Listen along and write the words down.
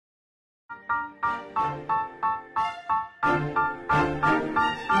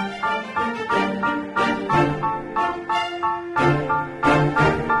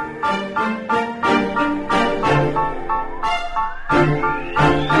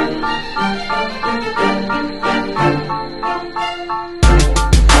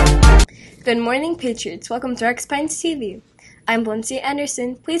Good morning, Patriots. Welcome to RPTV. I'm Valencia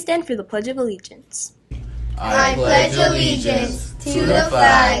Anderson. Please stand for the Pledge of Allegiance. I pledge allegiance to the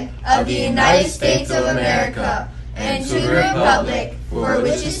flag of the United States of America and to the republic for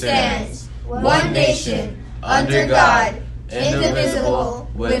which it stands, one nation, under God, indivisible,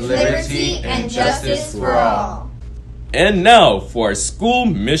 with liberty and justice for all. And now for our school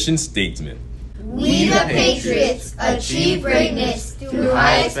mission statement. We the Patriots achieve greatness through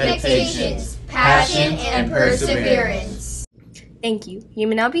high expectations, passion, and perseverance. Thank you. You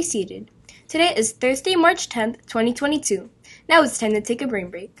may now be seated. Today is Thursday, March 10th, 2022. Now it's time to take a brain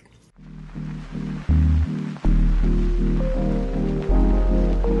break.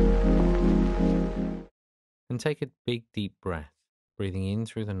 And take a big deep breath, breathing in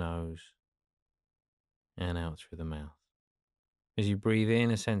through the nose and out through the mouth. As you breathe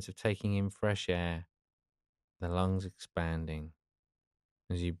in, a sense of taking in fresh air, the lungs expanding.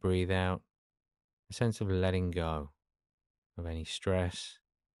 As you breathe out, a sense of letting go of any stress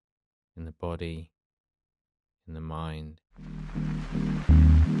in the body, in the mind.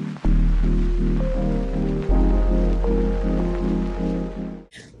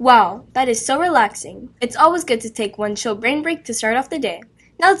 Wow, that is so relaxing. It's always good to take one chill brain break to start off the day.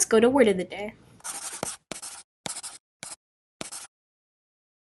 Now let's go to Word of the Day.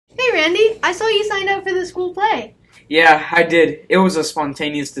 Hey Randy, I saw you signed up for the school play. Yeah, I did. It was a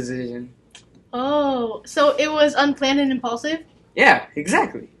spontaneous decision. Oh, so it was unplanned and impulsive? Yeah,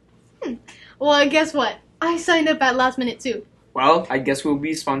 exactly. Well, guess what? I signed up at last minute too. Well, I guess we'll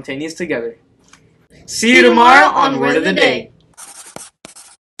be spontaneous together. See you tomorrow on Word of the Day.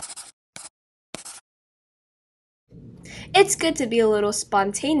 It's good to be a little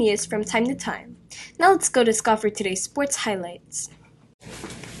spontaneous from time to time. Now let's go to Scott for today's sports highlights.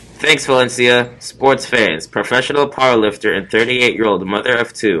 Thanks, Valencia. Sports fans, professional powerlifter and 38-year-old mother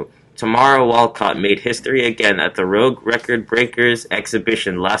of two, Tamara Walcott made history again at the Rogue Record Breakers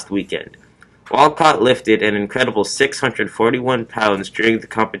exhibition last weekend. Walcott lifted an incredible 641 pounds during the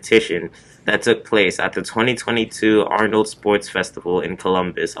competition that took place at the 2022 Arnold Sports Festival in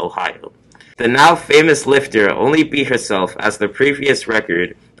Columbus, Ohio. The now famous lifter only beat herself as the previous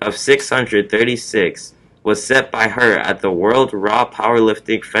record of 636 was set by her at the World Raw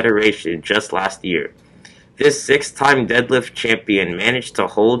Powerlifting Federation just last year. This six-time deadlift champion managed to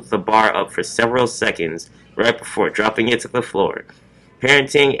hold the bar up for several seconds right before dropping it to the floor.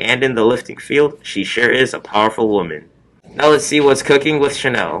 Parenting and in the lifting field, she sure is a powerful woman. Now let's see what's cooking with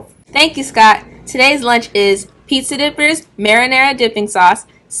Chanel. Thank you, Scott. Today's lunch is pizza dippers, marinara dipping sauce,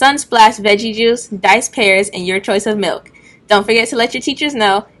 Sunsplash veggie juice, diced pears, and your choice of milk. Don't forget to let your teachers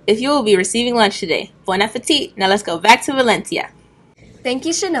know if you will be receiving lunch today. Bon appetit. Now let's go back to Valencia. Thank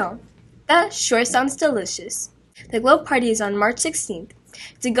you, Chanel. That sure sounds delicious. The Globe Party is on March 16th.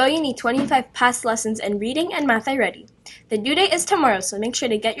 To go, you need 25 past lessons in reading and math already. The due date is tomorrow, so make sure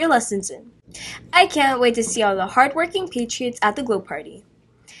to get your lessons in. I can't wait to see all the hardworking Patriots at the Globe Party.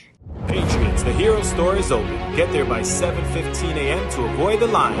 Patriots, the Hero Store is open. Get there by 7:15 a.m. to avoid the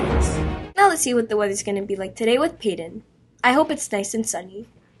lines. Now let's see what the weather's going to be like today with Peyton. I hope it's nice and sunny.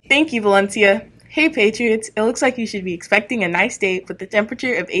 Thank you, Valencia. Hey, Patriots. It looks like you should be expecting a nice day with the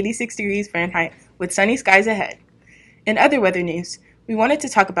temperature of 86 degrees Fahrenheit with sunny skies ahead. In other weather news, we wanted to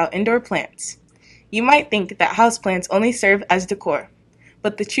talk about indoor plants. You might think that houseplants only serve as decor,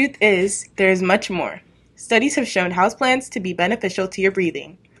 but the truth is there is much more. Studies have shown houseplants to be beneficial to your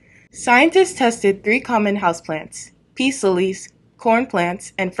breathing. Scientists tested 3 common houseplants: peace lilies, corn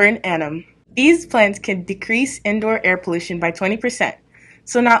plants, and fern annum. These plants can decrease indoor air pollution by 20%.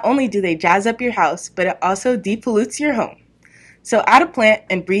 So not only do they jazz up your house, but it also depollutes your home. So add a plant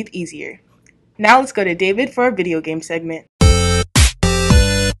and breathe easier. Now let's go to David for our video game segment.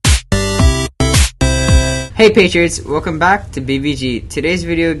 Hey Patriots, welcome back to BVG. Today's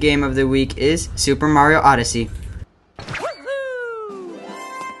video game of the week is Super Mario Odyssey.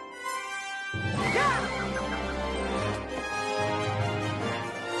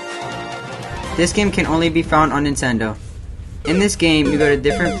 This game can only be found on Nintendo. In this game, you go to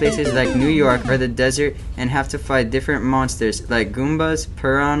different places like New York or the desert and have to fight different monsters like Goombas,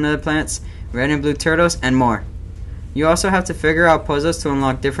 piranha plants, red and blue turtles, and more. You also have to figure out puzzles to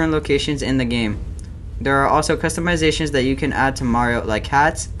unlock different locations in the game. There are also customizations that you can add to Mario like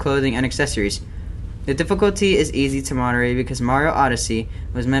hats, clothing, and accessories. The difficulty is easy to moderate because Mario Odyssey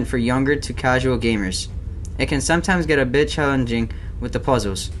was meant for younger to casual gamers. It can sometimes get a bit challenging with the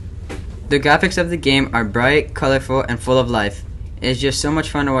puzzles. The graphics of the game are bright, colorful, and full of life. It is just so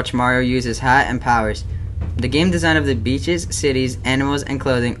much fun to watch Mario use his hat and powers. The game design of the beaches, cities, animals, and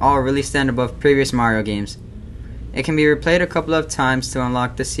clothing all really stand above previous Mario games. It can be replayed a couple of times to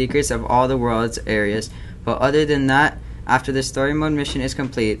unlock the secrets of all the world's areas, but other than that, after the story mode mission is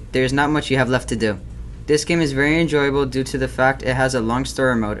complete, there is not much you have left to do. This game is very enjoyable due to the fact it has a long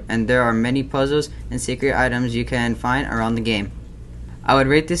story mode, and there are many puzzles and secret items you can find around the game. I would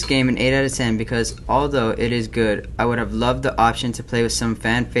rate this game an 8 out of 10 because although it is good, I would have loved the option to play with some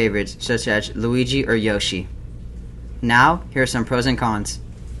fan favorites such as Luigi or Yoshi. Now, here are some pros and cons.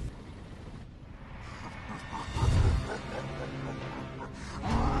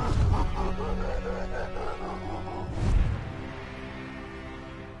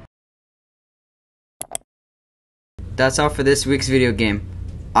 That's all for this week's video game.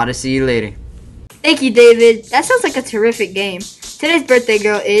 I'll see you later. Thank you, David. That sounds like a terrific game. Today's birthday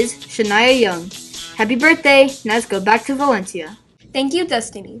girl is Shania Young. Happy birthday. Now let's go back to Valencia. Thank you,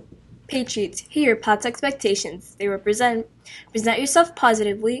 Destiny. Patriots, hear your Pat's expectations. They represent. Present yourself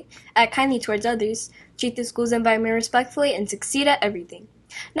positively, act kindly towards others, treat the school's environment respectfully, and succeed at everything.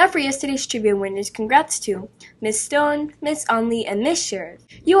 Now for yesterday's trivia winners, congrats to Miss Stone, Miss Onley, and Miss Sheriff.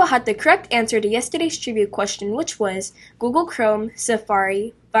 You all had the correct answer to yesterday's trivia question, which was Google Chrome,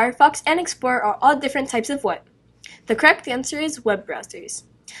 Safari, Firefox, and Explorer are all different types of what? The correct answer is web browsers.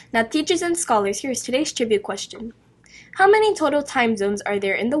 Now teachers and scholars, here's today's trivia question. How many total time zones are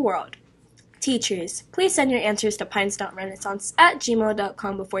there in the world? Teachers, please send your answers to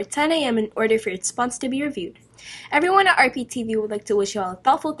pines.renaissance@gmail.com before 10 a.m. in order for your response to be reviewed. Everyone at RPTV would like to wish you all a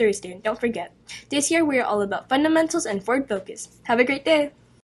thoughtful Thursday, and don't forget, this year we are all about fundamentals and forward focus. Have a great day!